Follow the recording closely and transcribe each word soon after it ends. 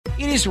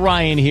It is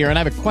Ryan here, and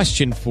I have a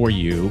question for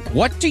you.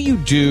 What do you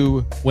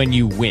do when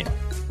you win?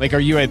 Like, are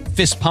you a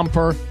fist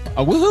pumper,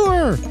 a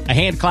woohooer, a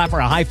hand clapper,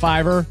 a high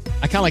fiver?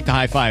 I kind of like the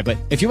high five, but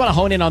if you want to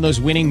hone in on those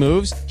winning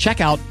moves,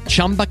 check out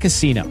Chumba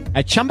Casino.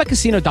 At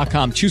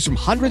ChumbaCasino.com, choose from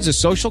hundreds of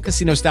social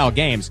casino-style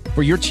games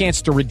for your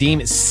chance to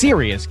redeem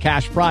serious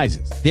cash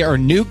prizes. There are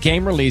new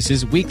game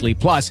releases weekly,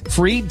 plus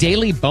free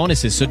daily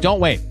bonuses. So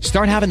don't wait.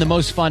 Start having the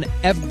most fun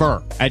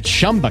ever at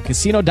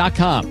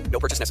ChumbaCasino.com. No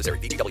purchase necessary.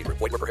 BGE. Void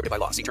where prohibited by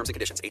law. See terms and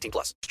conditions.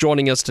 18+.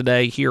 Joining us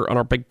today here on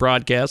our big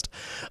broadcast,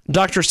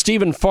 Dr.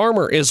 Stephen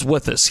Farmer is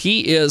with us.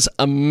 He is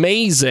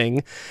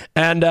amazing,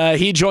 and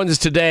he joins us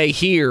today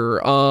here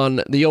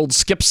on the old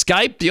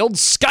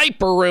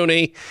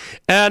Skype-a-rooney.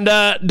 And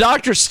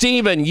Dr.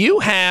 Stephen, you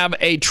have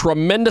a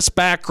tremendous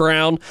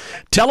background.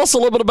 Tell us a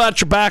little bit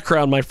about your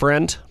background, my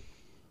friend.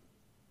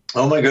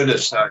 Oh, my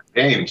goodness,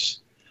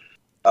 James.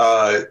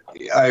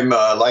 I'm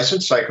a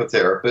licensed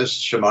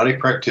psychotherapist, shamanic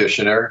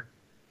practitioner,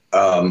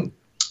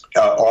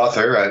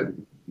 author. I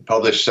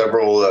published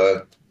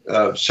several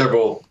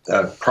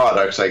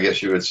products, I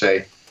guess you would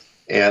say,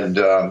 and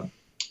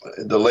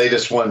the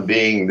latest one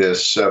being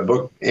this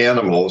book,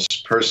 Animals,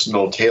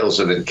 Personal Tales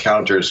of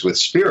Encounters with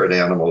Spirit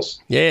Animals.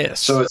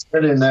 Yes. So it's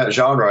been in that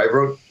genre. I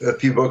wrote a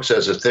few books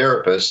as a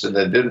therapist and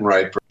then didn't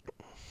write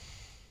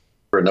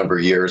for a number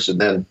of years,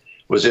 and then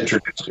was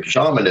introduced to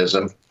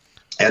shamanism.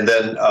 And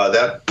then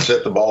that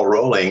set the ball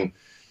rolling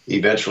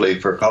eventually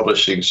for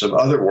publishing some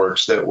other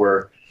works that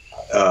were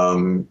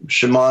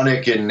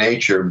shamanic in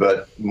nature,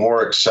 but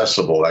more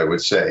accessible, I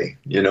would say.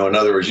 You know, in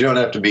other words, you don't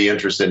have to be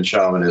interested in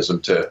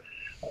shamanism to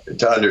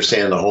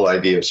understand the whole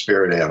idea of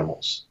spirit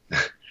animals.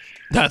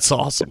 That's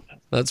awesome.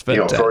 That's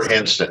fantastic. For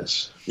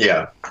instance,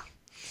 yeah.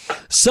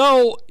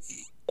 So,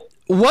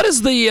 what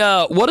is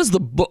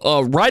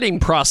the writing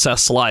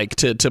process like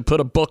to put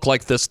a book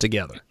like this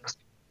together?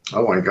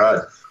 Oh my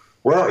God.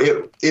 Well,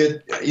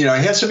 I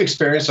had some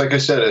experience, like I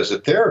said, as a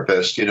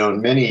therapist.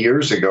 Many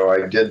years ago,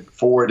 I did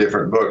 4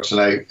 different books, and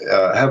I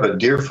have a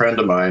dear friend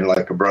of mine,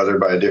 like a brother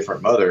by a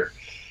different mother,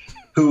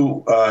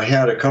 who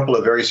had a couple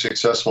of very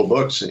successful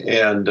books.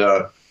 And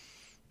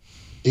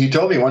he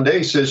told me one day,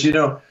 he says,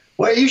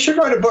 well, you should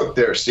write a book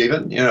there,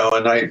 Stephen.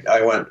 And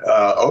I went,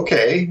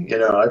 okay.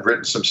 I've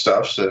written some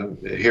stuff so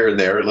here and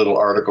there, little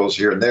articles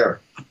here and there.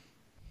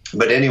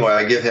 But anyway,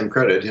 I give him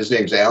credit. His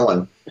name's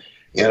Alan.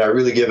 And I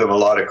really give him a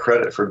lot of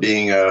credit for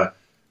being an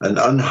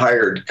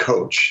unhired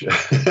coach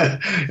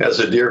as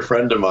a dear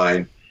friend of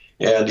mine.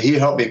 And he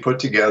helped me put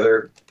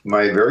together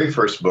my very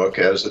first book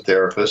as a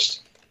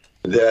therapist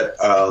that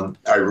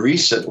I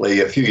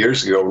recently, a few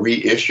years ago,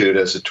 reissued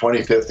as a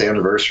 25th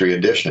anniversary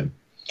edition.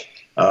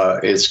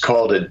 It's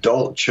called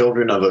Adult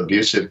Children of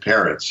Abusive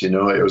Parents. It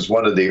was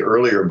one of the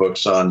earlier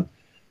books on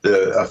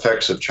the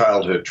effects of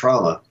childhood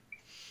trauma.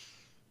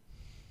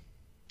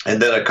 And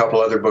then a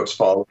couple other books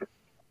followed.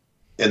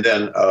 And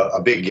then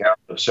a big gap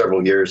of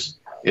several years.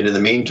 And in the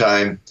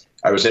meantime,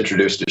 I was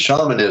introduced to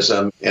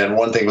shamanism, and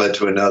one thing led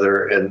to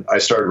another. And I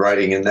started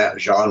writing in that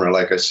genre,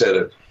 like I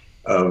said,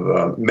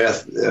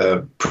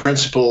 of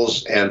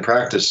principles and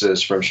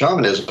practices from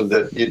shamanism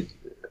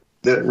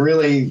that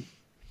really,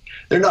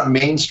 they're not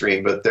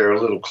mainstream, but they're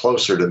a little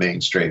closer to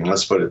mainstream.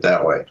 Let's put it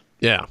that way.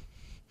 Yeah.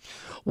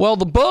 Well,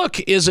 the book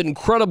is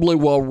incredibly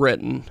well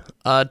written.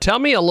 Tell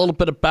me a little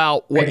bit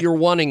about what you're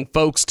wanting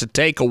folks to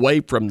take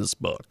away from this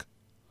book.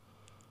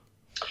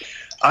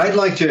 I'd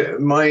like to,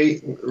 my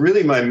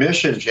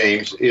mission,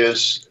 James,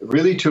 is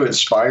really to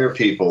inspire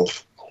people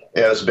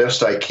as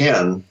best I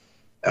can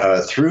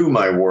through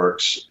my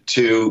works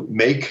to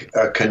make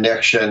a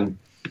connection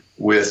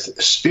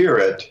with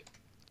spirit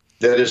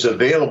that is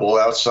available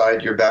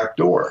outside your back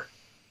door.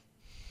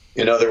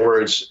 In other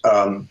words,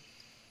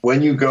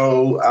 when you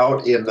go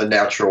out in the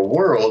natural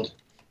world,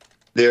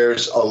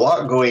 there's a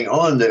lot going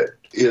on that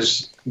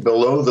is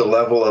below the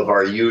level of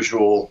our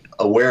usual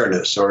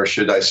awareness, or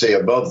should I say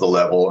above the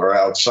level or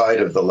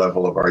outside of the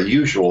level of our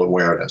usual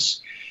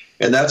awareness.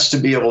 And that's to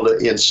be able to,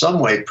 in some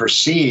way,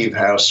 perceive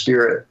how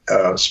spirit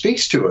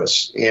speaks to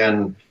us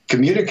and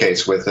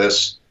communicates with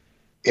us.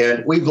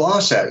 And we've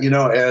lost that,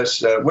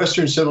 as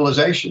Western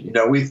civilization,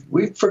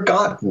 we've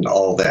forgotten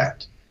all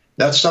that.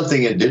 That's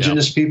something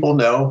indigenous people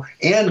know.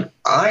 And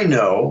I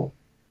know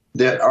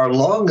that our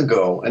long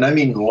ago, and I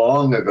mean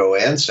long ago,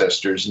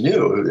 ancestors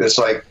knew. It's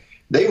like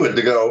they would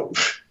go,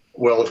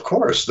 well, of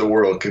course, the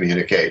world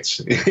communicates,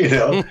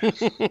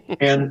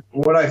 And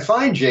what I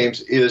find,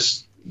 James,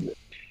 is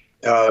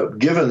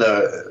given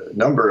the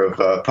number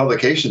of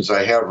publications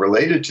I have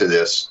related to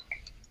this,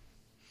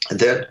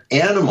 that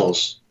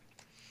animals,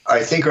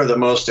 I think, are the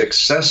most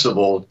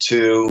accessible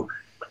to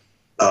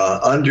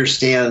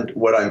understand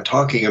what I'm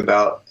talking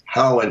about,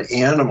 how an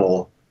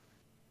animal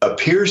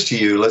appears to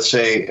you. Let's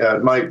say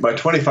my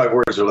 25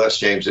 words or less,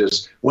 James,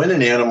 is when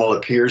an animal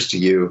appears to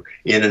you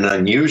in an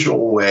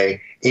unusual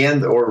way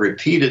and or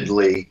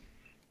repeatedly,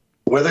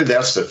 whether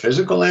that's the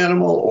physical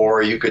animal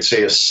or you could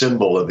say a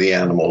symbol of the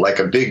animal, like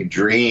a big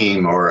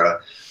dream or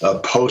a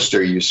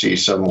poster you see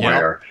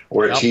somewhere,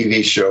 or a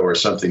TV show or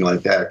something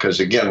like that.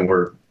 Because again,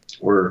 we're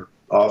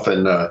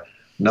often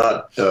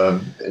not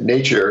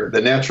nature.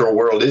 The natural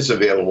world is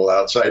available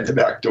outside the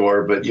back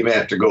door, but you may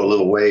have to go a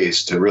little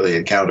ways to really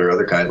encounter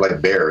other kinds,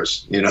 like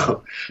bears, Yeah.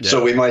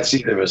 So we might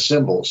see them as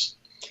symbols.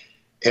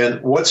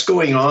 And what's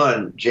going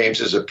on, James,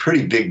 is a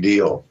pretty big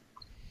deal.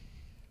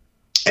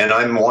 And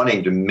I'm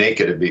wanting to make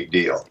it a big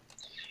deal.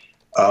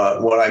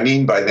 What I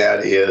mean by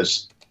that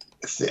is,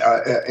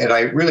 and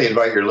I really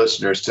invite your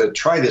listeners to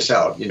try this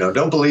out.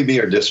 Don't believe me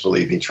or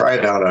disbelieve me. Try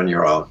it out on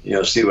your own.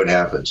 See what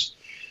happens.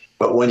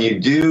 But when you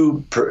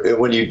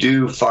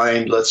do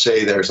find, let's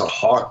say there's a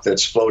hawk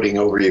that's floating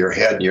over your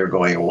head and you're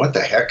going, what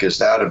the heck is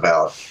that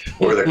about?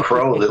 Or the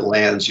crow that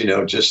lands,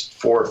 just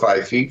 4 or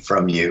 5 feet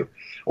from you.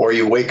 Or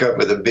you wake up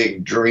with a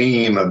big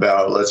dream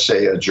about, let's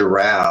say, a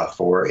giraffe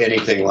or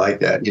anything like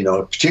that,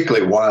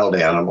 particularly wild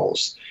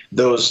animals.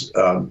 Those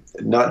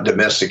not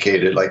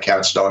domesticated like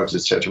cats, dogs,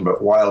 etc.,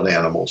 but wild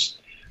animals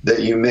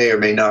that you may or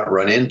may not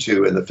run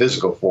into in the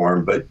physical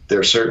form, but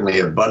they're certainly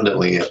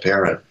abundantly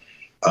apparent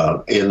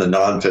in the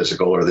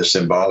non-physical or the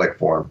symbolic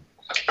form.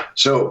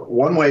 So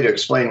one way to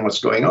explain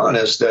what's going on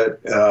is that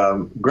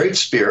Great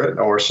Spirit,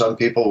 or some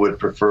people would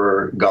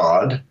prefer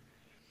God,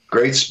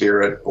 Great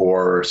Spirit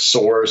or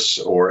Source,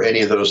 or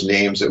any of those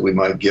names that we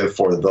might give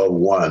for the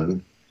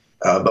One,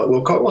 but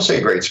we'll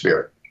say Great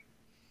Spirit,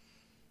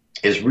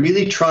 is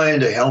really trying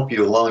to help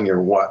you along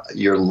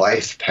your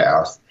life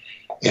path.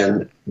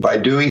 And by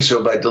doing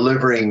so, by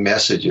delivering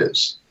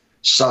messages,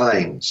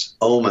 signs,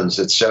 omens,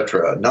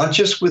 etc., not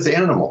just with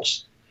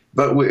animals,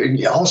 but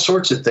with all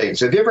sorts of things.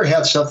 Have you ever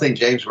had something,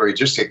 James, where it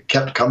just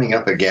kept coming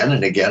up again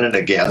and again and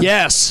again?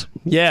 Yes.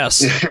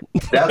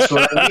 That's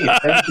what I mean.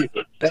 Thank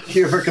you. Thank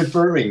you for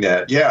confirming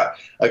that. Yeah,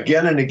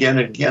 again and again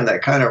and again,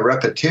 that kind of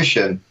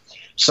repetition,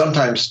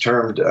 sometimes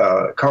termed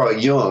Carl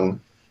Jung,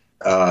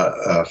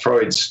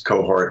 Freud's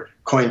cohort,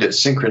 coined it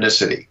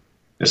synchronicity.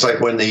 It's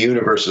like when the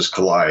universes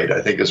collide, I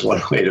think is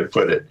one way to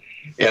put it.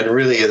 And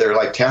really, they're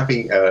like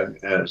tapping,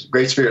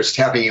 Great Spirit's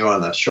tapping you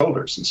on the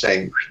shoulders and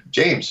saying,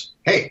 James,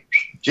 hey,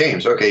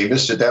 James, okay, you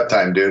missed it that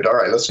time, dude. All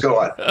right, let's go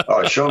on.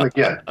 Oh, show him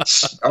again.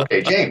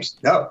 Okay, James,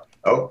 no.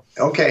 Oh,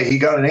 okay, he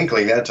got an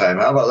inkling that time.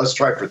 How about let's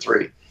try for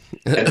 3?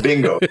 And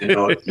bingo,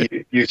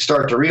 you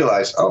start to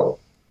realize, oh,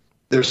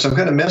 there's some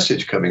kind of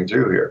message coming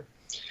through here.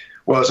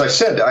 Well, as I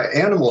said,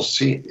 animals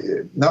they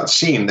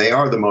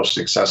are the most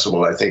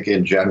accessible, I think,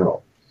 in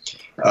general.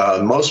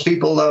 Most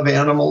people love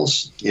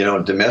animals,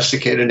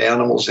 domesticated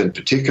animals in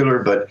particular,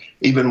 but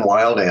even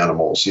wild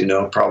animals,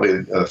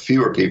 probably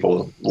fewer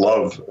people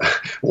love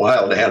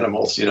wild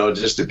animals, it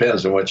just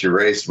depends on what you're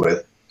raised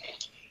with.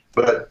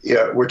 But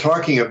yeah, we're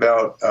talking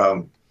about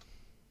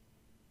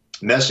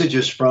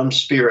messages from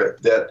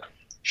Spirit that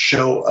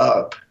show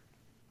up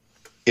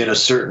in a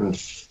certain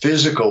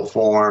physical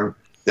form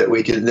that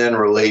we can then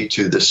relate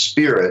to the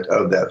spirit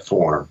of that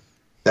form,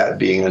 that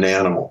being an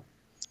animal.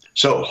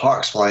 So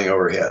hawks flying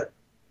overhead.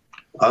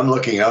 I'm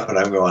looking up and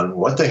I'm going,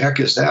 what the heck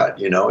is that?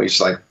 He's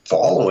like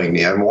following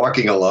me. I'm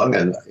walking along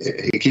and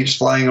he keeps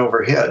flying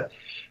overhead.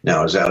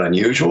 Now, is that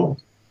unusual?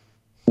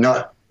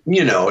 Not,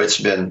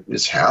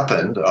 it's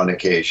happened on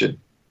occasion.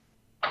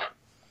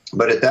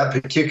 But at that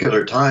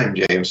particular time,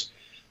 James,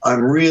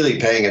 I'm really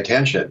paying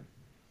attention.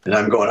 And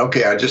I'm going,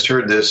 okay, I just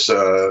heard this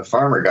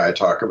farmer guy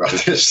talk about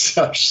this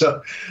stuff,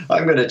 so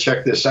I'm going to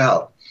check this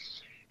out.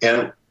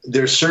 And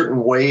there's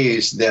certain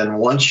ways then,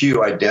 once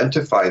you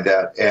identify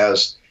that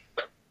as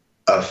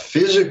a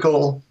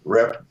physical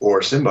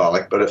or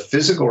symbolic, but a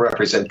physical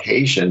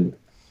representation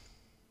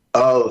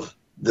of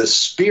the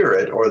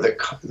spirit or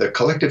the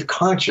collective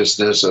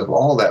consciousness of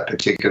all that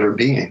particular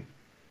being.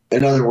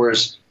 In other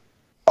words,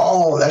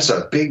 that's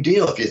a big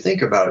deal if you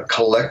think about it.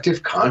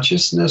 Collective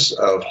consciousness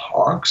of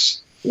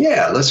hawks.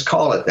 Yeah, let's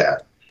call it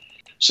that.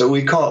 So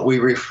we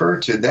refer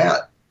to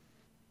that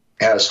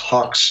as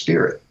hawk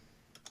spirit,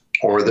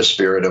 or the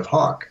spirit of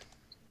hawk.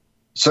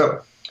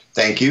 So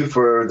thank you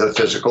for the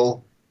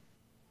physical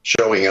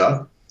showing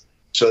up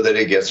so that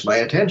it gets my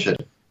attention.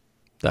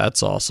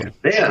 That's awesome.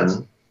 And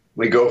then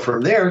we go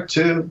from there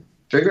to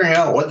figuring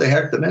out what the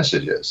heck the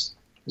message is.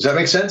 Does that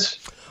make sense?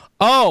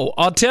 Oh,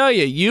 I'll tell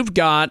you, you've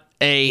got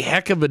a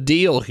heck of a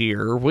deal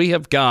here. We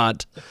have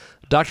got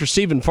Dr.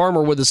 Stephen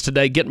Farmer with us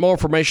today. Get more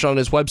information on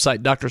his website,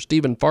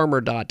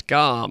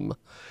 drstephenfarmer.com.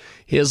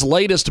 His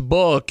latest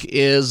book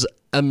is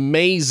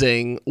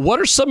amazing. What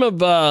are some of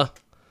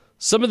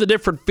the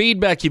different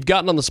feedback you've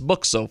gotten on this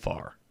book so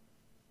far?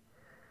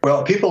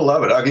 Well, people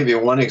love it. I'll give you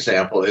one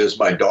example is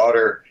my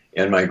daughter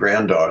and my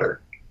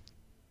granddaughter.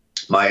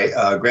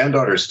 My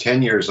granddaughter's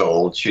 10 years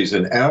old. She's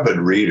an avid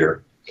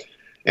reader.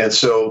 And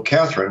so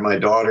Catherine, my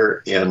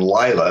daughter, and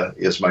Lila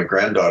is my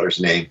granddaughter's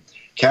name.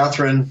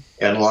 Catherine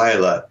and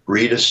Lila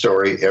read a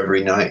story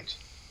every night.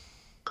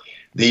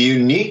 The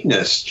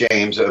uniqueness,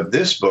 James, of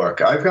this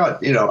book, I've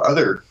got,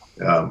 other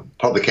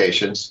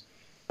publications,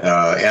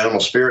 animal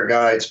spirit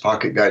guides,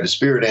 pocket guide to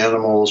spirit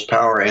animals,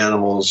 power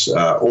animals,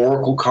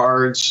 oracle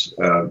cards,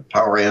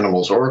 power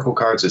animals, oracle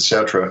cards,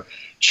 etc.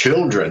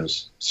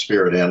 Children's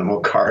spirit animal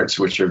cards,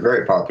 which are a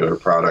very popular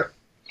product.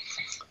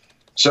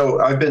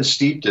 So I've been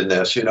steeped in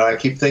this. I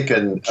keep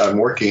thinking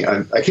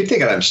I keep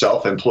thinking I'm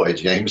self-employed,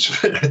 James,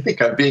 but I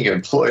think I'm being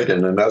employed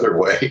in another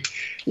way,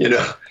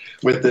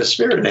 with the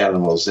spirit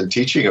animals and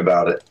teaching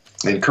about it,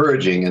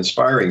 encouraging,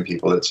 inspiring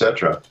people,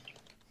 etc.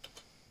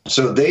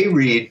 So they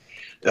read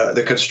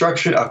the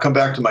construction. I'll come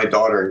back to my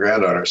daughter and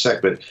granddaughter in a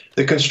sec, but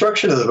the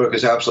construction of the book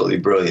is absolutely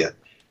brilliant.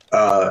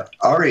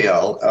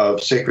 Ariel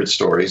of Sacred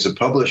Stories, a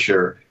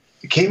publisher,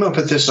 came up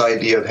with this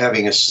idea of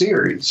having a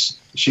series.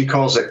 She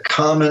calls it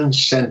Common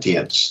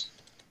Sentience.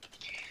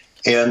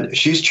 And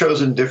she's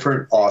chosen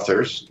different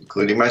authors,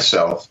 including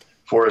myself,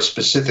 for a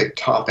specific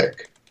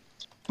topic.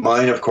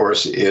 Mine, of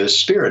course, is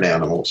spirit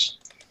animals,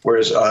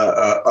 whereas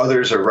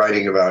others are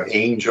writing about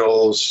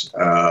angels,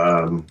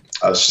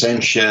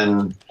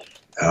 ascension,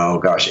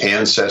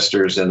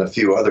 ancestors, and a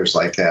few others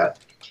like that.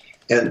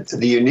 And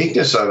the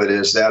uniqueness of it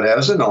is that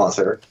as an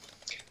author,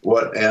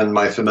 and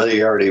my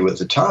familiarity with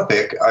the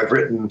topic, I've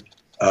written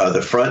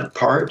the front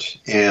part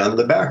and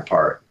the back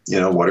part.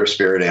 What are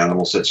spirit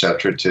animals,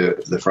 etc.,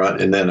 to the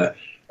front, and then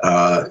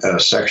a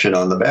section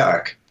on the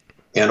back.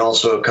 And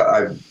also,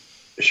 I've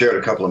shared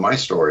a couple of my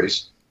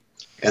stories.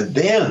 And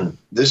then,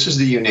 this is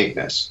the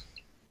uniqueness.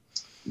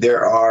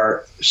 There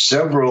are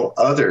several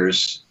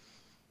others.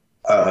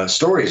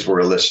 Stories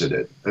were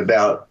elicited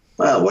about,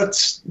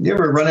 you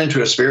ever run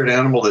into a spirit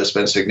animal that's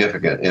been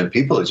significant? And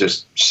people have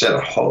just said, a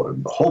whole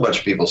bunch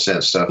of people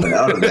sent stuff, and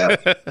out of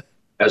that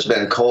has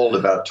been culled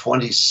about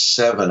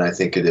 27, I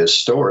think it is,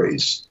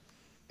 stories.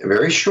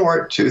 Very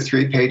short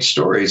 2-3 page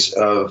stories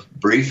of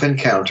brief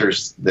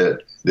encounters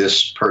that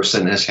this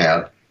person has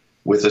had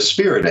with a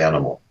spirit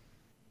animal.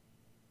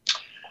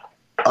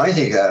 I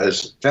think that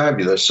is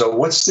fabulous. So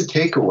what's the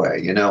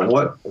takeaway?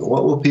 What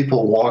will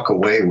people walk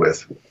away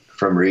with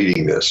from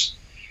reading this?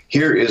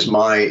 Here is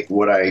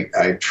what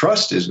I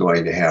trust is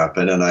going to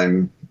happen, and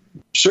I'm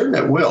certain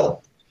it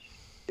will,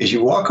 is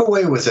you walk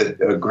away with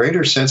a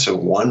greater sense of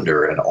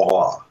wonder and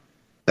awe.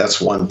 That's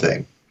one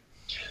thing.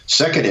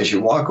 Second is you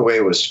walk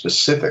away with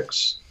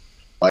specifics,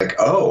 like,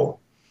 oh,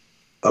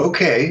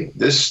 okay,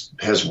 this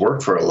has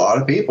worked for a lot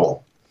of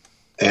people,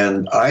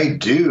 and I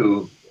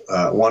do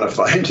want to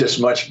find as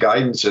much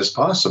guidance as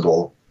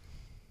possible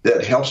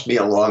that helps me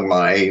along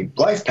my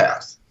life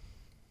path.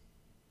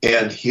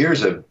 And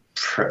here's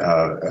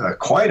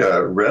quite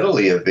a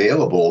readily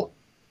available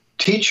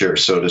teacher,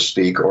 so to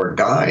speak, or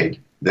guide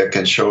that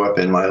can show up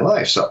in my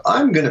life. So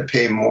I'm going to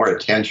pay more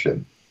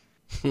attention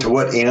to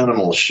what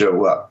animals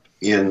show up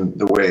in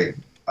the way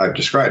I've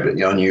described it,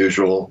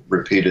 unusual,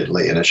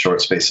 repeatedly, in a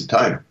short space of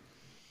time.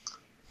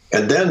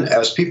 And then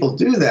as people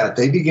do that,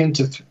 they begin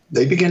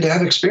to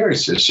have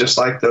experiences just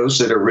like those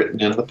that are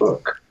written in the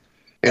book.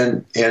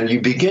 And you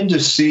begin to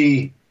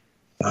see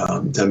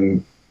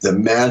the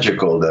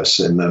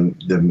magicalness and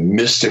the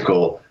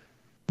mystical,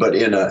 but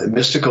in a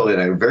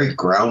very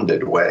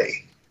grounded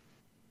way.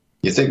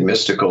 You think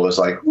mystical is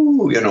like,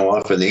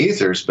 off in the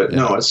ethers, but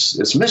no,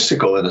 it's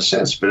mystical in a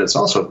sense, but it's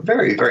also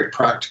very, very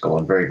practical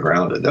and very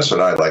grounded. That's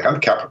what I like.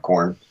 I'm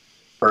Capricorn,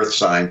 Earth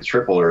sign,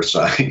 triple Earth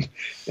sign,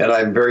 and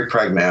I'm very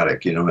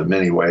pragmatic, in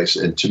many ways.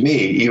 And to me,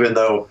 even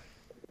though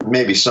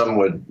maybe some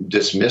would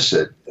dismiss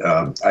it,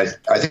 I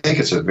think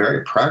it's a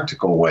very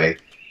practical way,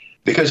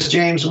 because,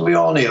 James, we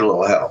all need a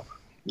little help.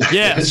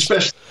 Yes.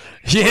 Especially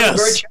yes. in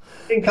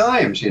very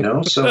challenging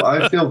times, So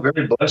I feel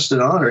very blessed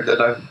and honored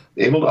that I'm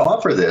able to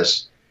offer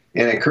this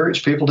and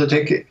encourage people to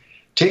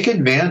take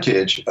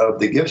advantage of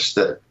the gifts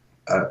that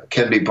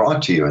can be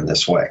brought to you in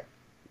this way,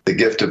 the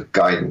gift of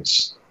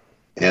guidance.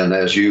 And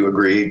as you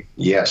agreed,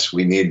 yes,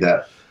 we need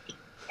that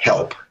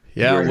help.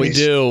 Yeah, we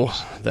do.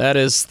 That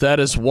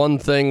is one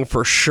thing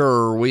for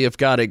sure. We have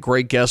got a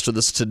great guest with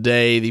us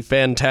today. The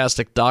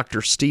fantastic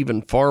Dr.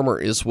 Stephen Farmer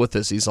is with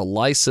us. He's a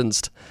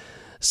licensed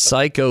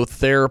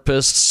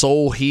psychotherapist,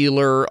 soul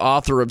healer,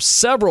 author of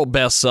several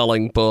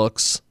best-selling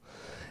books.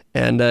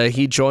 And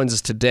he joins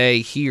us today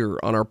here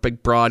on our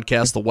big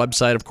broadcast. The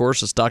website, of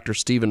course, is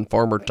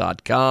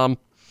drstephenfarmer.com.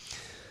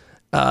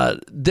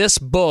 This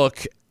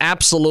book,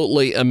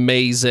 absolutely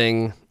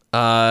amazing.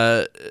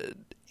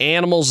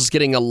 Animals is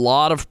getting a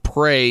lot of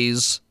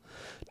praise.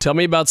 Tell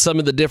me about some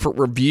of the different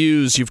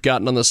reviews you've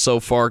gotten on this so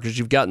far, because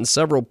you've gotten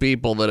several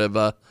people that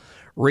have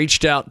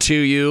reached out to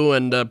you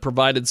and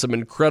provided some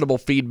incredible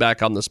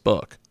feedback on this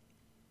book.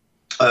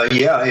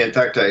 Yeah, in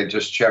fact, I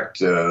just checked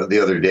the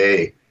other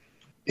day,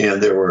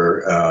 and there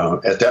were,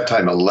 at that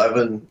time,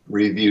 11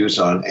 reviews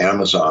on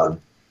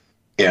Amazon,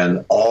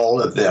 and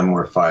all of them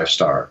were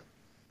 5-star.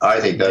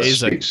 I think that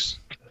speaks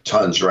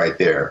tons right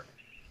there.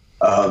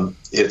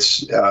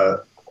 It's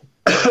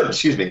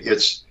excuse me.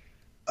 It's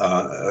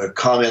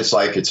comments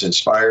like, it's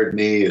inspired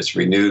me, it's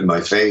renewed my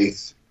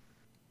faith.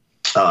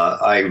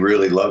 I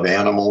really love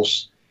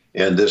animals,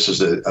 and this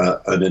is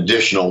an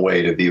additional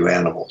way to view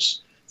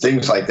animals.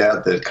 Things like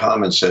that, the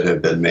comments that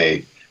have been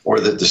made, or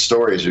that the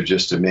stories are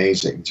just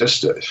amazing.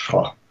 Just,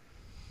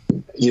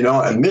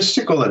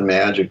 mystical and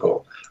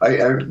magical.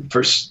 I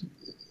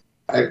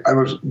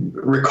was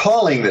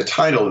recalling the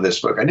title of this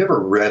book. I never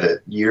read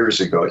it years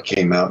ago. It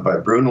came out by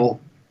Bruno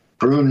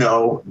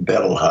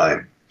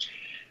Bettelheim.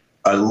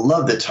 I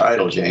love the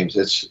title, James.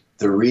 It's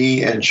The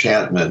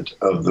Re-Enchantment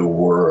of the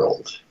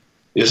World.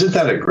 Isn't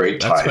that a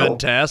great title? That's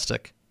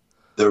fantastic.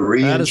 The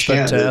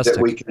re-enchantment, that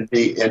we fantastic. can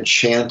be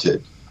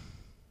enchanted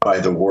by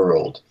the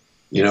world.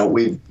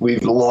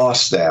 We've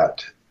lost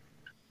that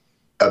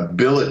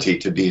ability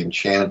to be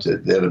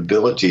enchanted, that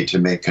ability to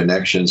make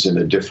connections in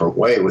a different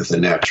way with the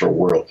natural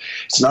world.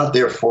 It's not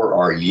there for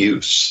our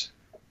use.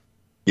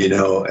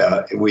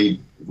 We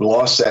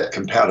lost that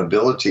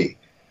compatibility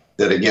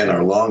that, again,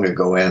 our long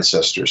ago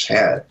ancestors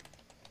had.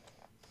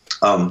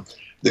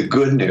 The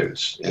good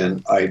news,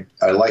 and I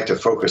like to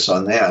focus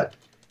on that,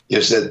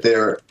 is that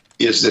there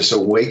is this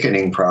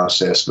awakening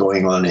process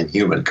going on in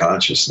human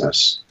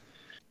consciousness,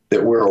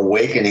 that we're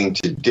awakening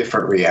to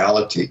different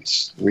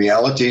realities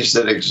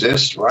that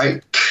exist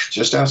right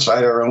just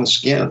outside our own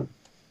skin.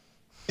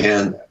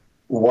 And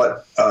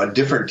what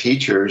different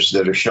teachers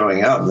that are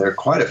showing out, and there are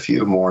quite a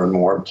few more and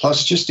more,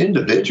 plus just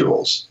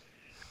individuals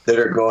that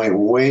are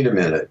going, wait a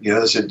minute,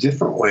 there's a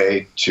different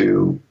way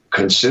to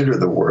consider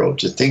the world,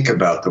 to think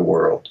about the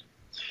world.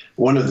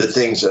 One of the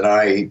things that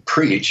I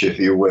preach, if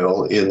you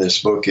will, in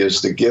this book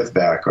is the give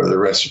back or the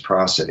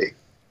reciprocity.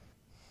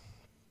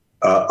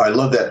 I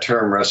love that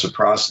term,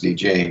 reciprocity,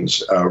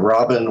 James.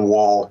 Robin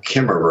Wall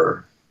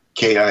Kimmerer,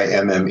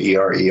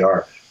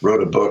 Kimmerer,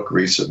 wrote a book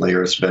recently,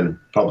 or it's been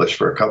published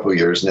for a couple of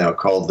years now,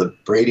 called The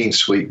Braiding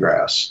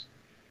Sweetgrass.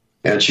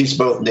 And she's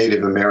both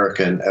Native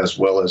American as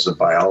well as a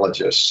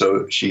biologist.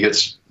 So she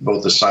gets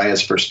both the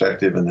science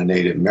perspective and the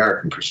Native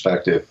American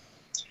perspective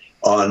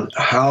on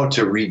how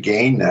to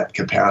regain that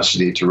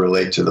capacity to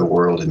relate to the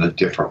world in a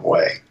different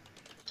way.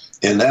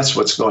 And that's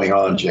what's going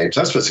on, James.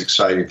 That's what's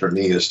exciting for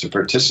me, is to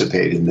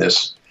participate in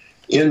this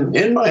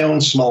in my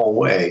own small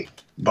way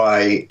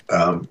by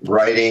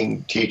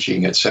writing,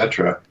 teaching,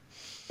 etc.,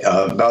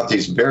 about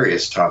these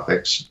various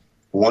topics,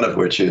 one of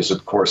which is,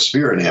 of course,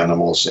 spirit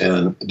animals,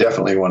 and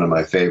definitely one of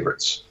my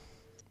favorites.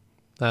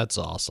 That's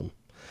awesome.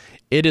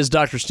 It is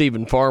Dr.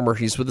 Stephen Farmer.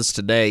 He's with us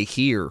today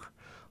here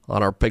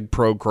on our big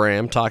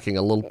program, talking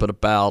a little bit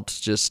about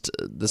just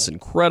this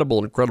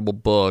incredible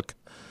book.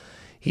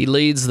 He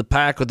leads the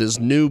pack with his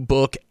new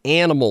book,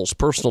 Animals,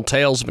 Personal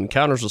Tales of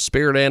Encounters with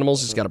Spirit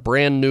Animals. He's got a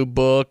brand new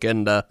book,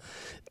 and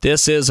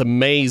this is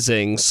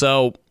amazing.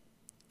 So,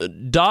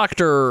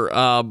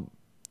 Doctor,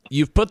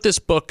 you've put this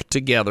book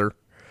together.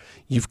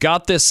 You've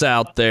got this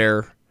out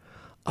there.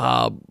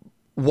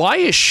 Why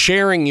is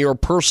sharing your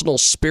personal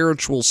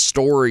spiritual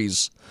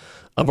stories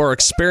of our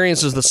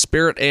experiences with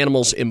spirit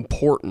animals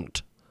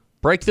important?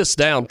 Break this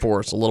down for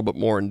us a little bit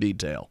more in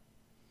detail.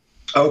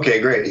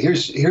 Okay, great.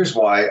 Here's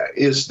why,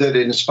 is that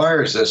it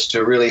inspires us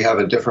to really have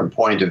a different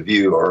point of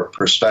view or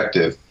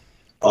perspective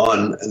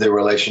on the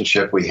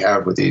relationship we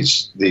have with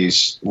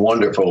these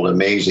wonderful,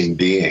 amazing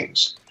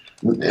beings.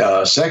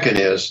 Second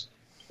is,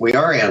 we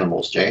are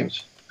animals,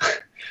 James.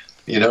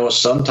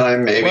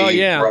 Sometime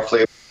maybe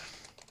roughly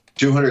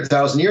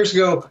 200,000 years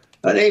ago,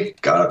 an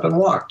ape got up and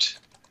walked.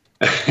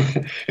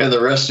 And the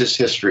rest is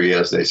history,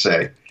 as they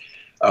say.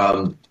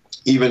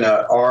 Even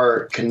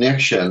our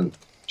connection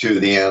to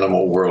the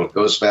animal world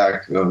goes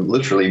back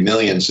literally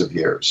millions of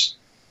years.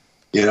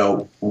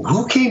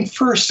 Who came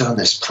first on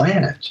this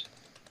planet?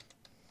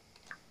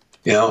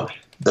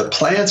 The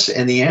plants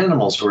and the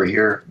animals were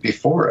here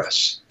before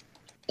us.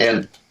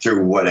 And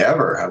through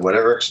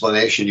whatever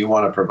explanation you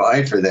want to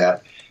provide for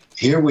that,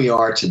 here we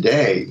are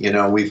today.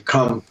 We've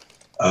come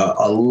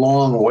a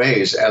long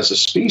ways as a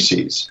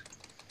species.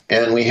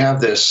 And we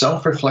have this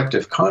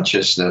self-reflective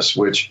consciousness,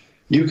 which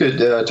you could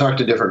talk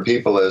to different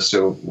people as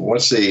to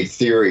what's the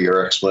theory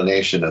or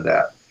explanation of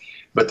that.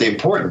 But the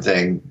important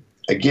thing,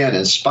 again,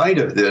 in spite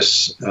of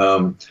this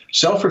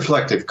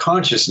self-reflective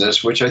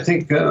consciousness, which I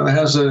think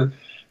has a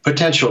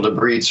potential to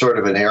breed sort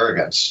of an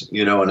arrogance,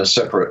 and a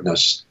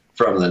separateness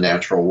from the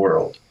natural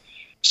world.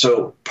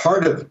 So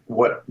part of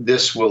what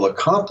this will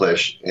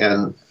accomplish,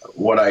 and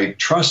what I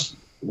trust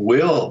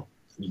will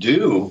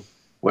do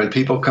when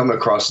people come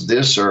across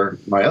this or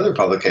my other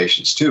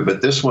publications too,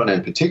 but this one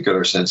in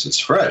particular, since it's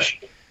fresh,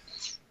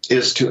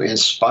 is to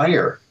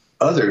inspire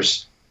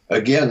others,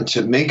 again,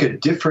 to make a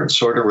different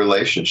sort of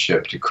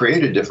relationship, to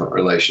create a different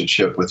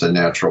relationship with the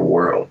natural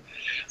world.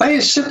 I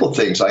use simple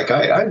things like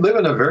I live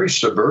in a very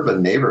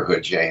suburban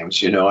neighborhood,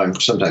 James. I'm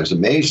sometimes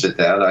amazed at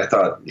that. I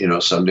thought,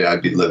 someday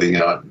I'd be living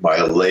out by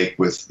a lake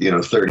with,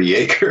 30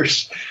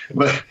 acres.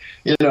 But,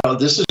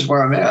 this is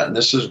where I'm at, and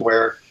this is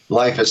where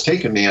life has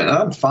taken me, and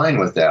I'm fine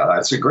with that.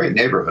 It's a great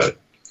neighborhood.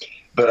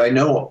 But I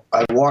know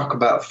I walk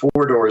about 4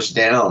 doors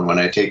down when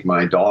I take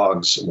my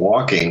dogs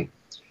walking.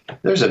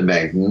 There's a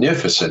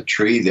magnificent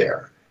tree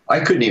there. I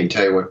couldn't even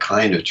tell you what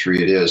kind of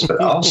tree it is,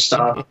 but I'll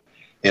stop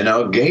and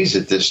I'll gaze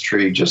at this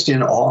tree just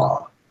in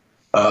awe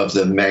of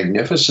the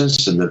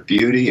magnificence and the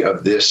beauty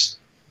of this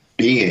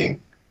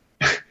being.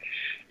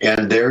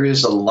 And there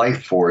is a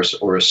life force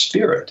or a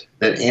spirit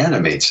that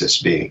animates this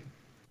being,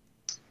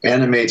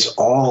 animates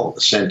all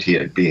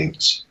sentient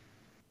beings.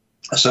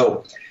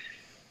 So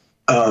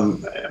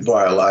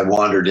while I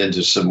wandered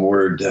into some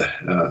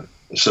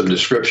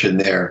description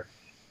there,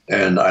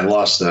 and I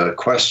lost the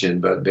question,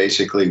 but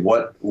basically,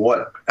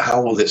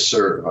 how will this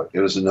serve? It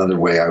was another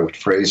way I would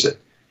phrase it.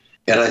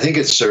 And I think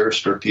it serves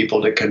for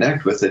people to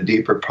connect with a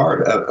deeper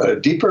part, a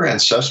deeper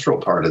ancestral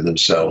part of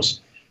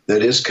themselves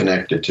that is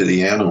connected to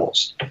the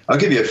animals. I'll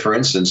give you, for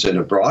instance, in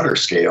a broader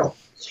scale,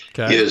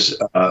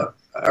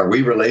 are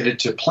we related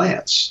to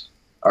plants?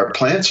 Are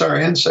plants our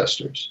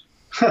ancestors?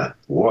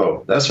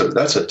 Whoa, that's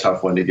a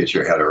tough one to get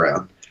your head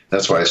around.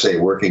 That's why I say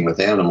working with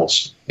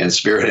animals and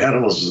spirit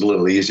animals is a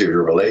little easier to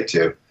relate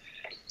to.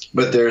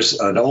 But there's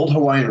an old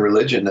Hawaiian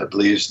religion that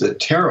believes the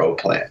taro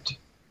plant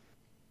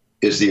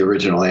is the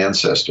original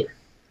ancestor.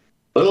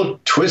 A little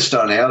twist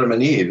on Adam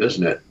and Eve,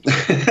 isn't it?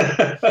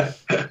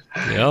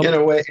 Yep. In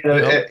a way,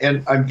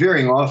 and I'm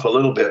veering off a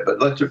little bit, but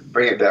let's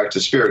bring it back to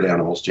spirit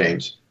animals,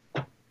 James.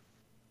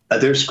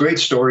 There's great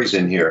stories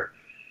in here.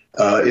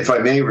 If I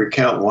may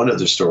recount one of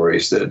the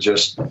stories that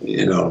just,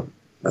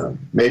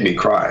 made me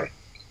cry.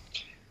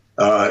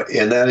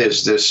 And that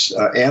is this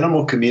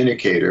animal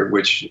communicator,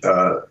 which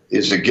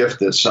is a gift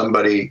that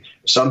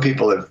some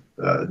people have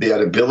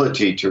the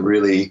ability to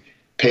really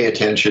pay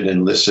attention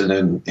and listen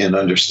and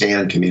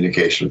understand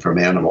communication from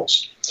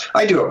animals.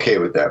 I do okay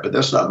with that, but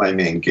that's not my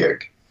main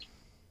gig.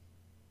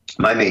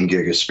 My main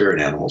gig is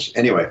spirit animals.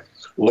 Anyway,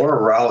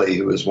 Laura Rowley,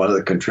 who is one of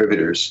the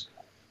contributors,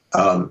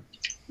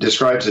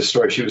 describes this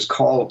story. She was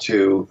called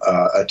to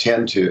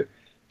tend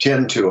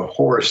to a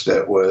horse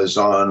that was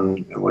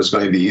going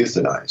to be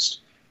euthanized.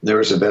 There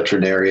was a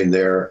veterinarian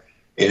there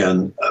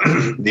and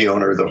the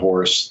owner of the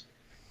horse,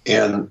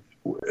 and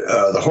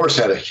the horse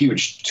had a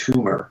huge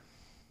tumor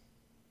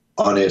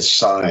on its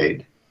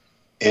side,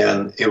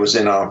 and it was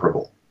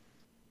inoperable.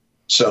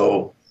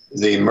 So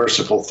the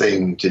merciful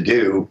thing to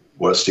do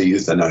was to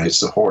euthanize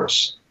the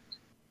horse.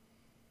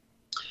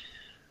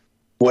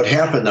 What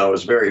happened, though,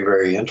 is very,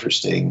 very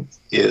interesting,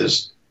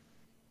 is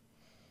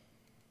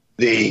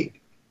I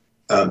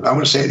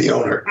want to say the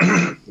owner,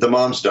 the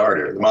mom's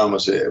daughter, the mom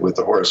was with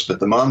the horse, but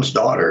the mom's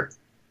daughter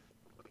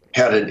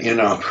had an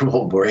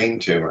inoperable brain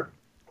tumor.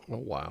 Oh,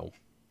 wow.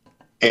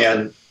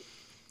 And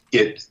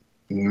it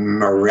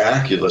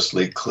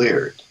miraculously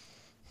cleared.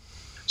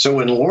 So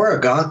when Laura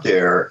got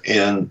there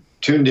and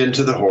tuned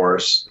into the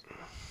horse,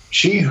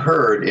 she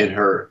heard in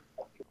her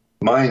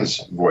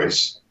mind's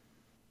voice,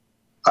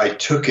 "I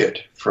took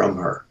it from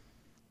her."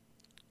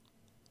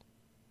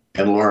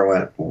 And Laura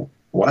went,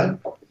 "What?"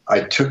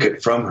 "I took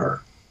it from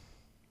her."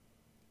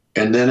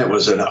 And then it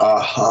was an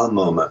aha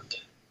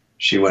moment.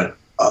 She went,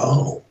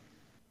 "Oh,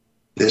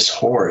 this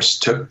horse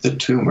took the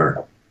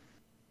tumor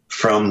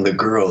from the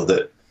girl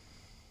that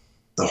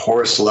the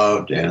horse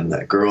loved, and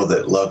that girl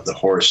that loved the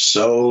horse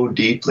so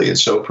deeply and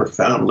so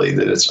profoundly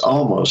that it's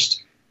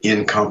almost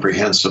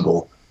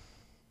incomprehensible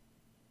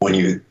when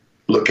you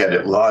look at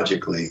it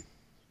logically,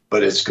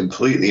 but it's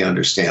completely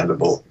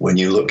understandable when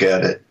you look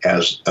at it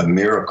as a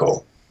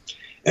miracle."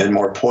 And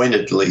more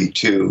pointedly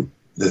to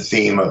the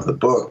theme of the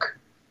book,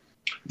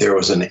 there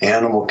was an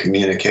animal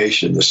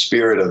communication. The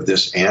spirit of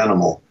this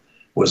animal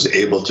was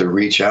able to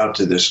reach out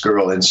to this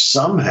girl and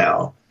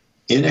somehow,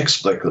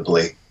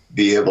 inexplicably,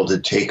 be able to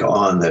take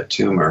on that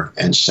tumor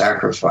and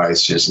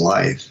sacrifice his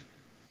life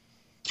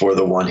for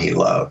the one he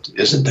loved.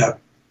 Isn't that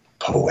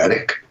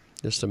poetic?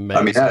 Just amazing.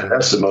 I mean,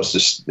 that's the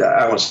most,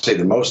 I won't say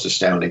the most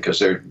astounding, because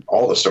they're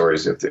all the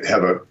stories that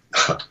have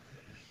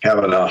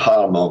an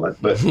aha moment.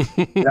 But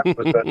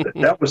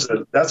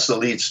that's the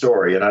lead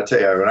story. And I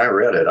tell you, when I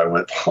read it, I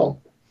went,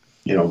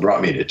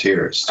 brought me to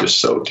tears. Just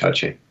so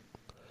touching.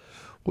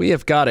 We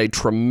have got a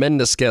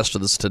tremendous guest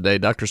with us today.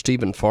 Dr.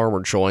 Stephen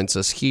Farmer joins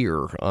us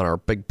here on our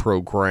big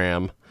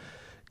program,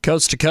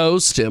 Coast to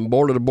Coast and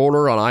Border to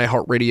Border on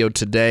iHeartRadio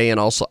today, and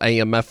also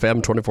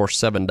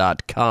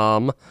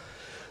AMFM247.com.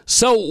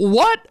 So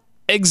what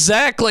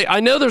exactly, I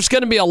know there's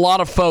going to be a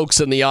lot of folks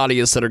in the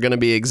audience that are going to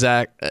be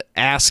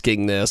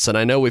asking this, and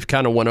I know we've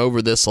kind of went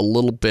over this a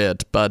little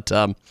bit, but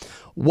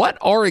what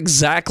are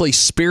exactly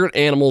spirit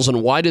animals,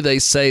 and why do they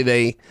say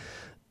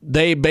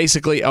they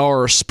basically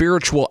are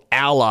spiritual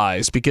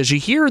allies? Because you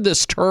hear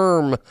this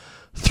term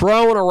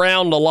thrown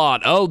around a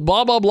lot. Oh,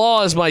 blah, blah,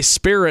 blah is my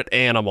spirit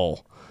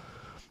animal.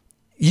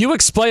 You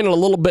explain it a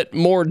little bit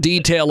more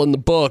detail in the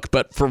book,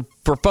 but for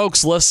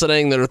folks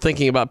listening that are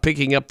thinking about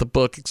picking up the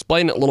book,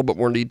 explain it a little bit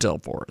more detail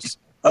for us.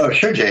 Oh,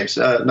 sure, James.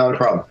 Not a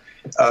problem.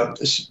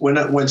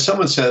 When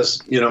someone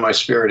says, my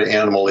spirit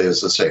animal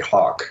is, let's say,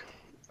 hawk.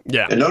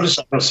 Yeah. And notice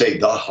I don't say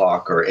the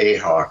hawk or a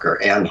hawk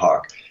or an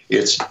hawk.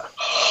 It's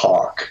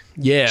hawk.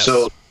 Yes.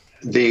 So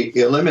the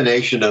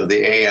elimination of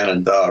the an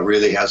and the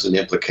really has an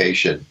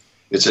implication.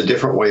 It's a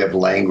different way of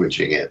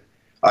languaging it.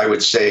 I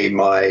would say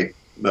my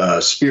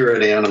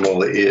spirit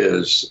animal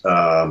is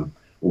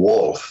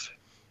wolf,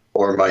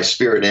 or my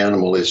spirit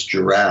animal is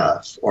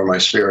giraffe, or my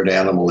spirit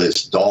animal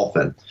is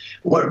dolphin.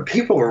 What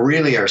people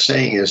really are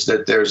saying is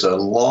that there's a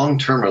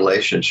long-term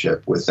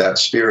relationship with that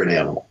spirit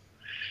animal.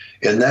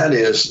 And that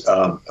is,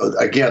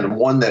 again,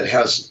 one that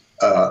has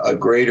a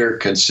greater,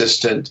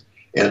 consistent,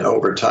 and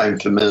over time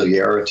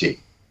familiarity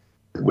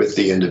with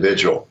the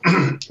individual,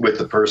 with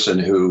the person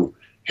who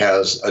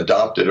has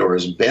adopted or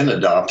has been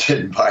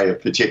adopted by a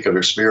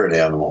particular spirit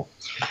animal.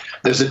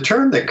 There's a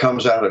term that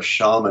comes out of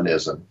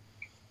shamanism,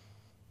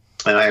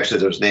 and there's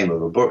the name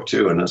of a book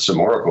too, and some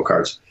oracle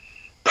cards,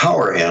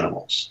 power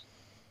animals.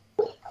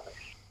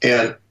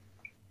 And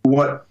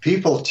what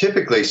people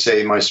typically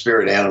say my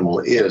spirit animal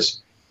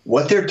is,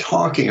 what they're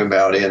talking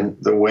about in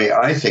the way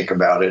I think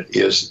about it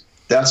is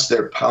that's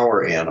their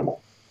power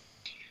animal.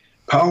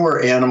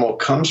 Power animal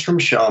comes from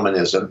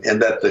shamanism,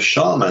 and that the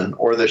shaman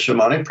or the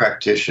shamanic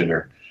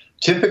practitioner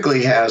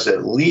typically has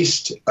at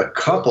least a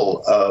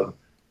couple of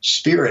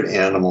spirit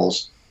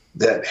animals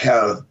that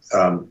have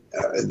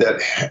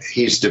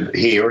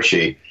he or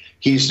she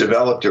he's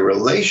developed a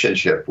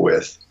relationship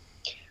with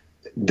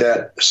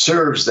that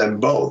serves them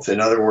both. In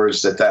other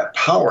words, that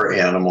power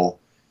animal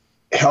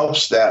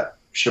helps that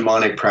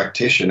shamanic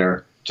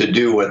practitioner to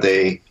do what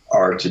they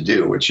are to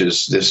do, which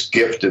is this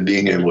gift of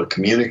being able to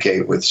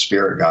communicate with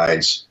spirit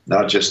guides,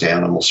 not just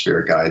animal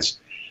spirit guides,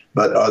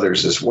 but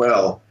others as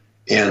well,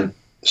 and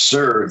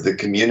serve the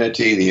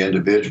community, the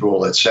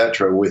individual,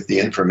 etc., with the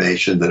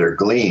information that are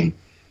gleaned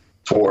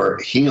for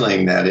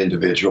healing that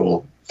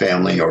individual,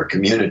 family, or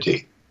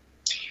community.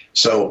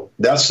 So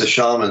that's the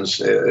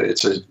shamans.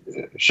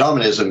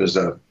 Shamanism is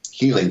a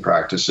healing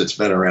practice that's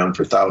been around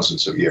for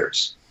thousands of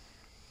years.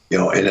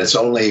 And it's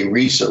only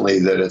recently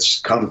that it's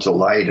come to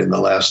light in the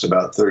last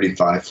about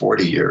 35,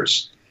 40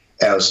 years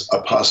as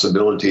a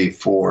possibility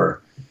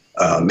for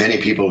many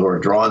people who are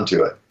drawn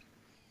to it.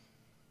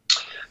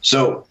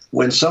 So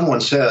when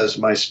someone says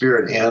my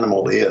spirit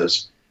animal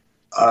is,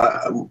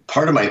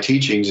 part of my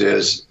teachings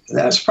is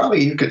that's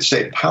probably, you could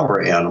say,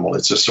 power animal.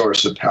 It's a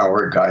source of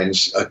power,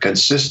 guidance, a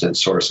consistent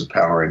source of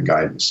power and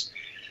guidance,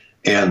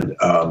 and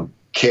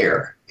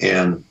care,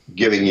 and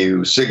giving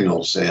you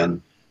signals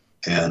and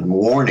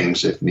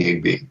warnings if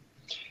need be,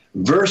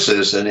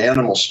 versus an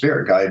animal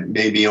spirit guide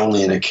may be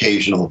only an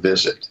occasional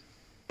visit.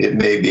 It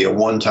may be a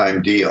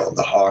one-time deal,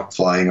 the hawk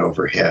flying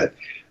overhead,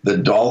 the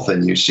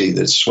dolphin you see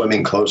that's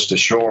swimming close to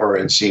shore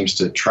and seems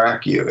to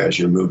track you as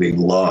you're moving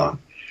along.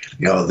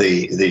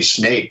 The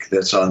snake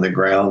that's on the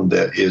ground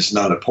that is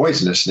not a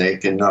poisonous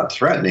snake and not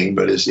threatening,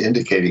 but is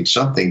indicating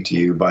something to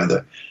you by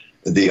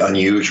the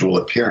unusual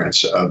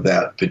appearance of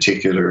that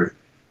particular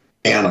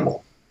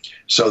animal.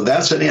 So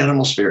that's an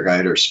animal spirit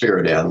guide or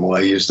spirit animal.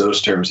 I use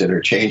those terms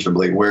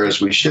interchangeably.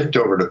 Whereas we shift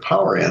over to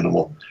power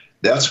animal,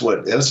 that's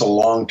a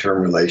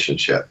long-term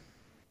relationship.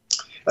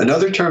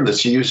 Another term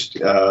that's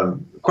used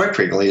quite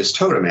frequently is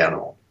totem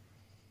animal.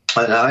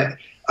 And I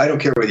don't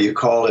care whether you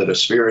call it a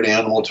spirit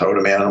animal,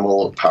 totem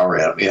animal, power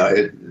animal.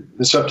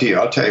 It's up to you.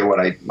 I'll tell you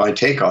what my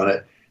take on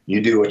it.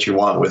 You do what you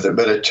want with it.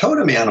 But a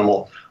totem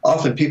animal,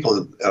 often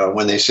people,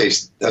 when they say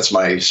that's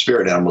my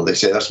spirit animal, they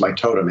say that's my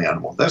totem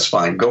animal. That's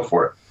fine. Go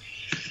for it.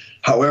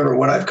 However,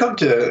 what I've come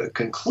to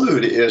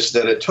conclude is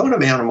that a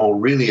totem animal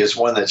really is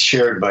one that's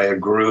shared by a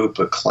group,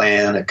 a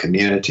clan, a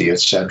community,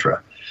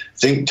 etc.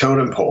 Think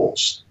totem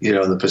poles, in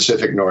the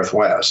Pacific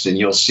Northwest, and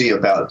you'll see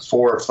about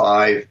 4 or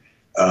 5,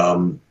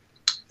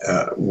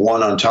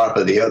 one on top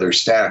of the other,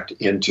 stacked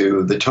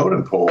into the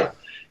totem pole.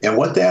 And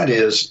what that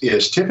is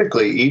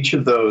typically each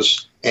of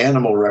those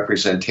animal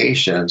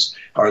representations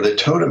are the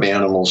totem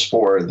animals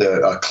for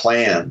a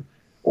clan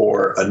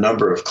or a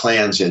number of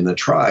clans in the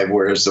tribe,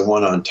 whereas the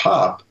one on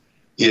top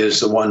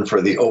is the one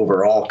for the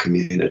overall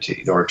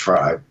community or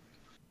tribe.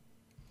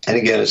 And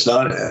again, it's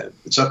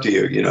up to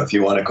you. If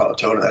you want to call it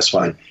totem, that's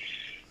fine.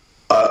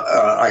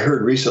 I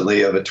heard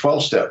recently of a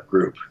 12-step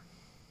group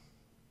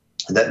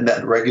that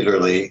met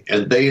regularly,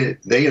 and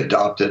they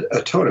adopted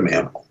a totem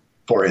animal,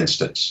 for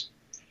instance.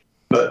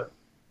 But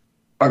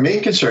our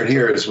main concern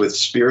here is with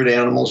spirit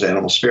animals,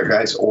 animal spirit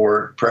guides,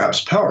 or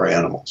perhaps power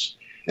animals.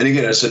 And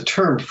again, it's a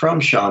term from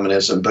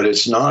shamanism, but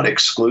it's not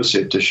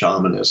exclusive to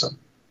shamanism.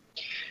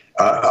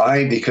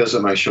 Because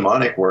of my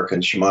shamanic work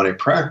and shamanic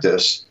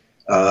practice,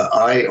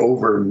 I,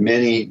 over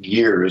many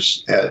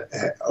years,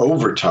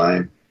 over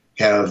time,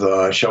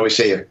 have, shall we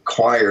say,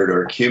 acquired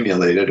or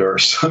accumulated, or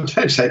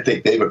sometimes I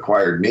think they've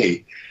acquired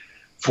me,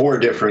 4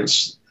 different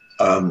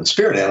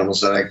spirit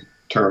animals that I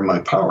term my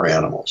power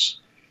animals.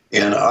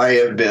 And I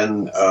have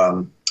been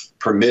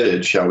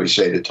permitted, shall we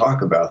say, to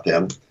talk about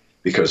them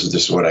because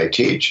this is what I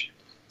teach.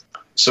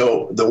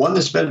 So the one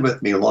that's been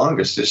with me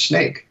longest is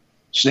snake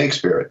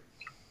spirit.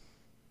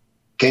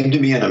 Came to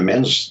me in a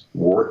men's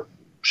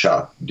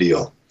workshop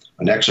deal,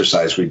 an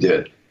exercise we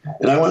did.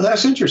 And I went,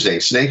 that's interesting.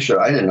 Snake show,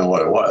 I didn't know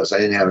what it was. I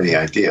didn't have any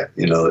idea,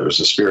 there was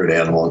a spirit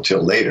animal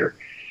until later.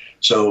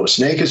 So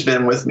snake has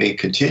been with me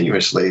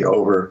continuously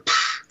over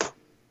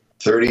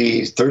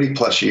 30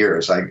 plus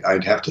years.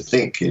 I'd have to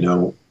think,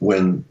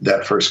 when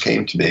he first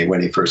came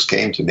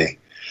to me.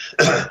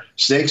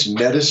 Snake's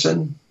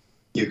medicine,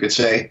 you could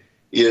say,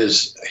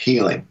 is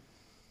healing.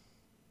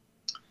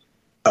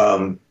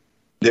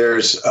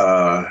 There's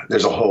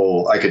a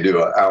whole, I could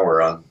do an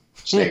hour on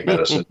snake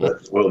medicine,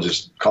 but we'll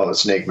just call it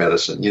snake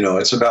medicine.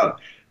 It's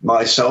about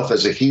myself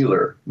as a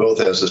healer, both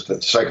as a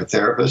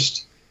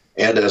psychotherapist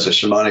and as a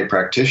shamanic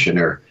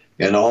practitioner,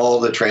 and all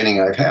the training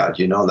I've had.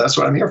 That's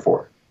what I'm here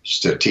for, is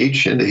to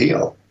teach and to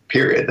heal,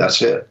 period.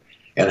 That's it.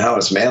 And how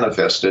it's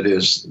manifested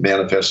is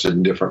manifested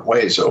in different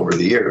ways over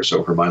the years,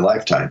 over my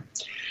lifetime.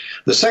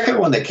 The second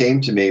one that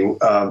came to me,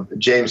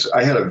 James,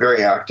 I had a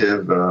very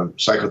active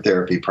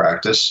psychotherapy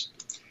practice.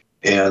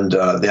 And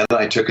then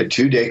I took a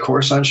 2-day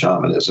course on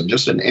shamanism,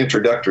 just an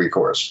introductory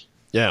course.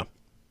 Yeah.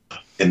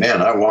 And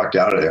man, I walked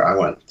out of there. I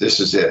went, this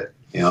is it.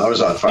 I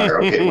was on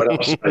fire. Okay, what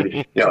else?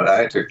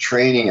 I took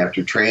training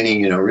after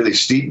training, really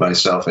steeped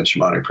myself in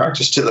shamanic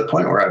practice to the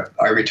point where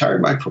I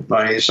retired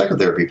my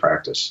psychotherapy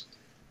practice.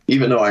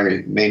 Even though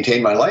I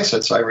maintained my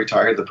license, I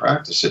retired the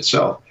practice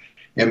itself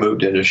and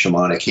moved into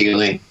shamanic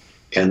healing.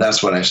 And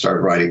that's when I started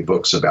writing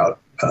books about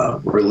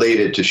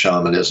related to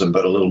shamanism,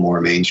 but a little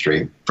more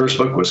mainstream. First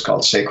book was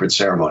called Sacred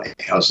Ceremony.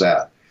 How's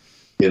that?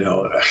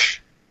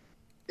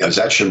 Is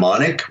that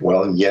shamanic?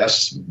 Well,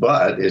 yes,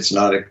 but it's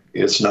not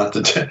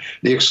the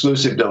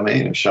exclusive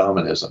domain of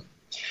shamanism.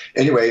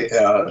 Anyway,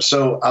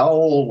 so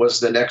OWL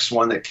was the next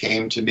one that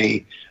came to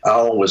me.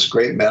 OWL was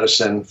great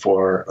medicine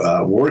for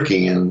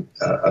working in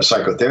a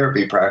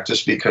psychotherapy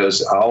practice,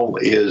 because OWL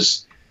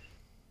is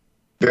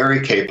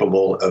very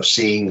capable of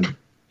seeing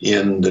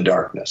in the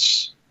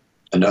darkness.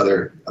 A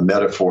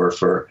metaphor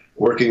for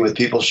working with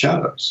people's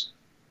shadows.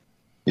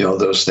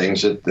 Those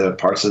things that the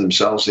parts of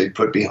themselves they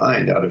put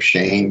behind out of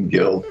shame,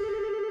 guilt,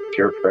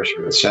 peer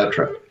pressure,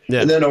 etc.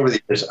 Yeah. And then over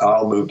the years,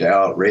 Owl moved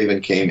out,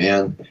 Raven came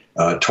in,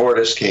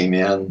 Tortoise came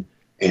in,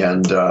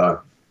 and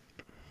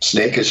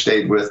Snake has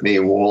stayed with me,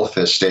 Wolf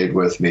has stayed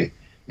with me,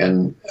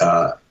 and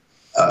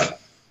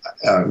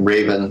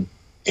Raven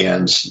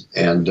and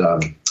I was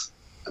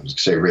going to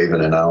say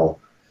Raven and Owl,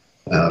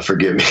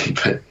 forgive me,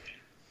 but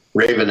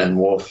Raven and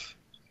Wolf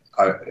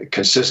are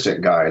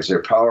consistent guides.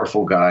 They're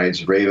powerful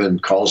guides. Raven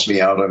calls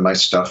me out on my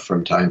stuff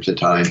from time to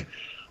time.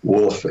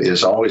 Wolf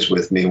is always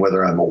with me,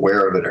 whether I'm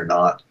aware of it or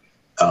not.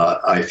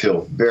 I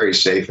feel very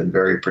safe and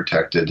very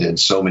protected in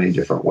so many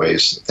different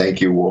ways.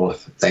 Thank you,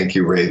 Wolf. Thank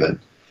you, Raven.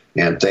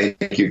 And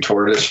thank you,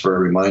 Tortoise, for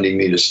reminding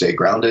me to stay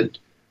grounded,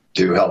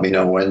 to help me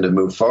know when to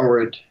move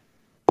forward,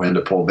 when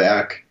to pull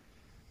back.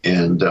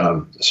 And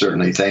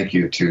certainly thank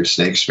you to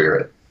Snake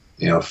Spirit,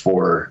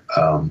 for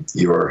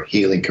your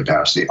healing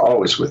capacity,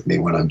 always with me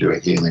when I'm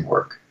doing healing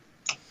work.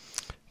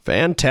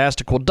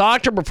 Fantastic. Well,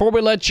 Doctor, before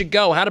we let you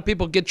go, how do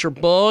people get your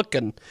book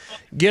and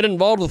get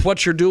involved with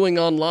what you're doing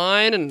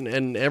online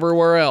and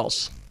everywhere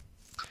else?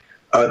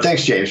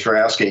 Thanks, James, for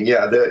asking.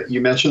 Yeah, you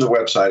mentioned the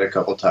website a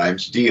couple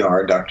times,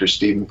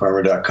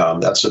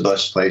 drstephenfarmer.com. That's the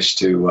best place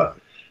to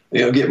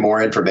get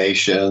more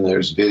information.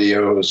 There's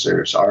videos,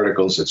 there's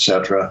articles,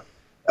 etc.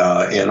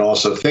 And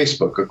also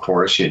Facebook, of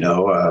course,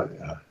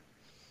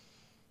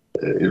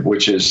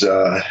 which is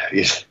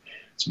it's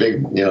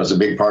big. It's a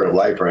big part of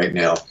life right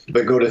now.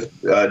 But go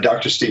to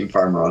Dr. Stephen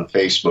Farmer on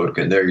Facebook,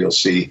 and there you'll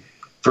see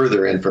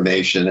further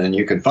information. And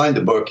you can find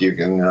the book. You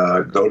can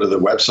go to the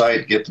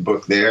website, get the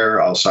book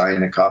there. I'll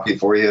sign a copy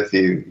for you if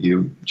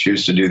you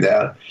choose to do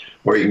that.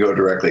 Or you can go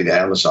directly to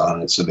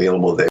Amazon. It's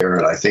available there,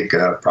 and I think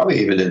probably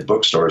even in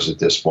bookstores at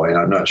this point.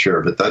 I'm not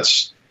sure, but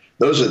those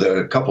are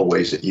the couple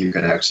ways that you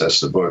can access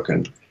the book.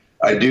 And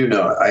I do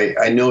know,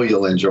 I know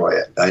you'll enjoy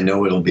it. I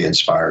know it'll be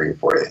inspiring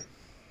for you.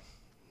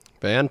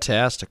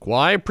 Fantastic. Well,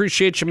 I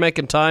appreciate you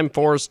making time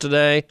for us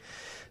today.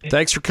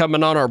 Thanks for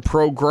coming on our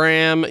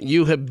program.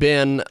 You have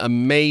been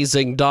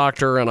amazing,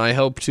 Doctor, and I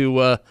hope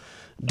to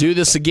do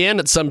this again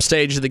at some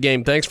stage of the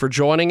game. Thanks for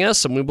joining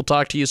us, and we will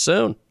talk to you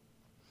soon.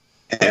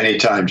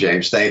 Anytime,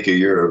 James. Thank you.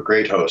 You're a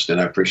great host, and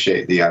I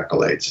appreciate the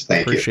accolades.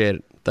 Thank you. Appreciate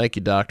it. Thank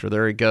you, Doctor.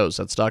 There he goes.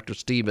 That's Dr.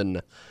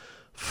 Stephen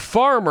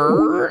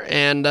Farmer,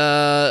 and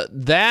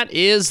that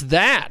is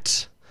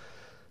that.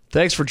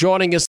 Thanks for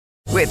joining us.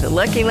 With the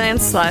Lucky Land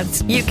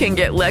Slots, you can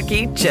get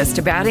lucky just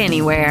about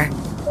anywhere.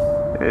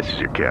 This is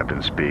your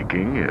captain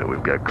speaking.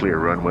 We've got clear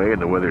runway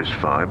and the weather's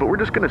fine, but we're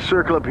just going to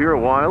circle up here a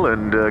while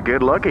and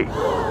get lucky.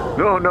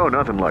 No,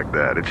 nothing like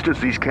that. It's just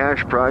these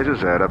cash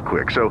prizes add up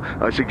quick. So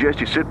I suggest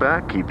you sit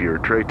back, keep your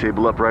tray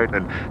table upright,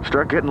 and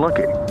start getting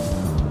lucky.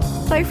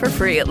 Play for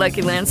free at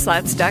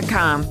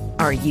LuckyLandSlots.com.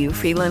 Are you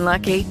feeling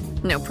lucky?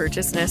 No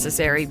purchase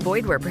necessary.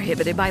 Void where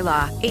prohibited by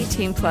law.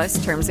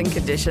 18+ terms and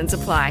conditions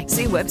apply.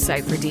 See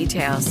website for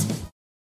details.